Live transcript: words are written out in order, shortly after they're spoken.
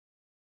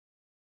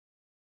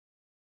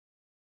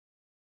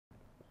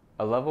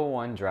A Level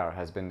 1 drought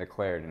has been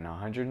declared in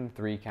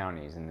 103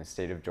 counties in the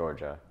state of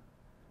Georgia.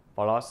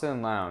 Valdosta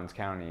and Lowndes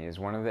County is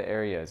one of the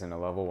areas in a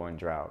Level 1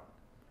 drought.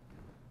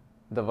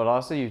 The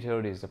Valdosta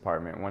Utilities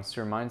Department wants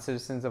to remind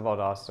citizens of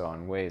Valdosta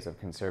on ways of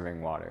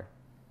conserving water.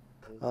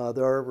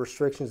 There are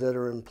restrictions that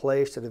are in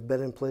place that have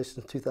been in place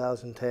since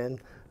 2010,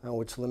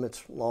 which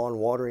limits lawn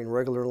watering,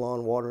 regular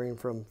lawn watering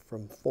from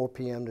 4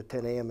 p.m. to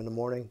 10 a.m. in the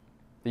morning.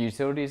 The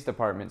Utilities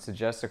Department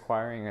suggests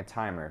acquiring a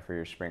timer for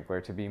your sprinkler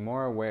to be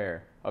more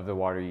aware of the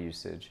water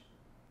usage.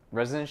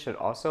 Residents should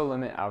also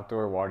limit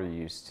outdoor water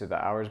use to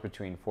the hours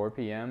between 4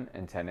 p.m.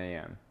 and 10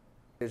 a.m.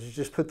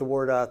 Just put the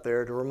word out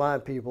there to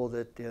remind people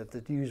that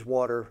to use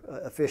water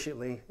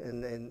efficiently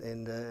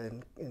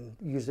and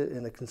use it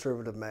in a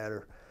conservative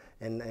manner,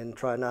 and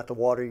try not to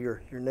water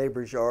your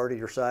neighbor's yard or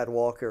your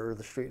sidewalk or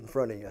the street in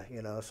front of you.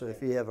 So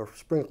if you have a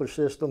sprinkler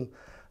system,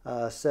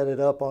 set it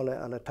up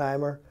on a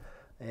timer.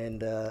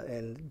 And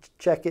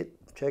check it,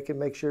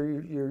 make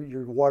sure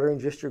you're watering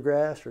just your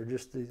grass or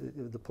just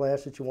the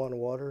plants that you want to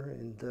water,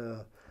 and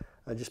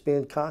just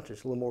being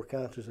conscious, a little more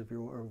conscious of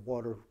your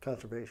water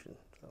conservation.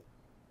 So.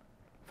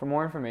 For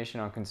more information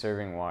on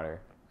conserving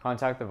water,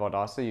 contact the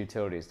Valdosta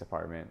Utilities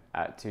Department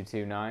at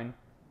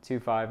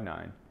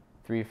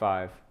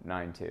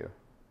 229-259-3592.